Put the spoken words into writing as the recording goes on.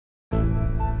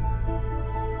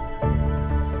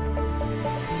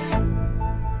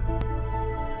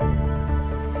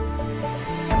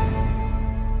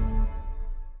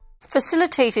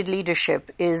Facilitated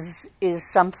leadership is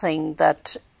something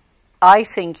that I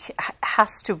think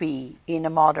has to be in a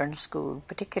modern school,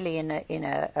 particularly in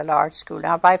a large school.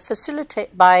 Now, by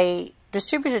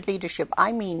distributed leadership,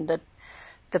 I mean that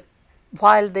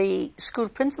while the school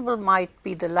principal might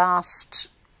be the last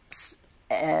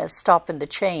stop in the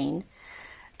chain,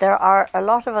 there are a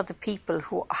lot of other people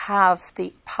who have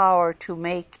the power to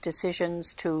make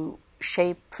decisions, to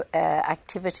shape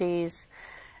activities,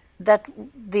 that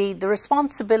the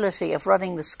responsibility of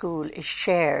running the school is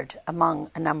shared among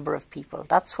a number of people.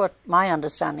 That's what my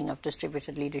understanding of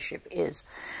distributed leadership is.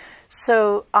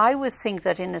 So I would think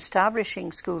that in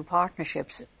establishing school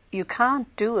partnerships, you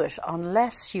can't do it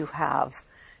unless you have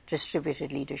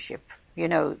distributed leadership, you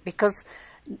know, because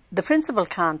the principal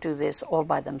can't do this all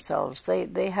by themselves.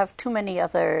 They have too many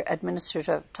other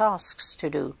administrative tasks to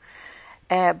do.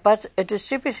 But a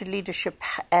distributed leadership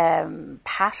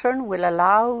pattern will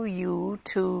allow you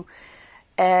to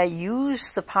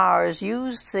use the powers,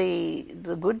 use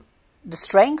the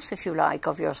strengths, if you like,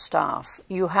 of your staff.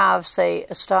 You have, say,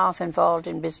 a staff involved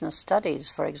in business studies,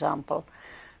 for example.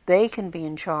 They can be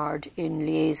in charge in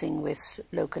liaising with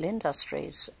local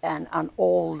industries and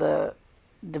all the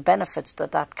benefits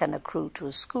that can accrue to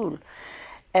a school.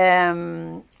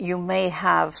 You may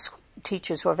have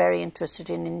teachers who are very interested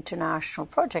in international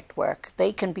project work.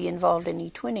 They can be involved in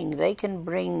e-twinning. They can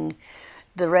bring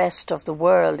the rest of the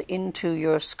world into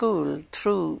your school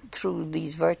through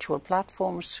these virtual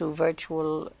platforms, through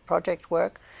virtual project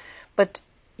work. But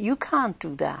you can't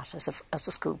do that as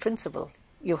a school principal.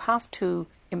 You have to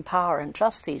empower and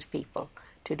trust these people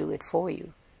to do it for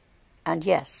you. And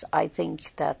yes, I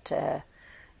think that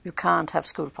you can't have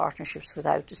school partnerships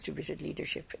without distributed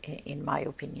leadership, in my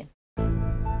opinion.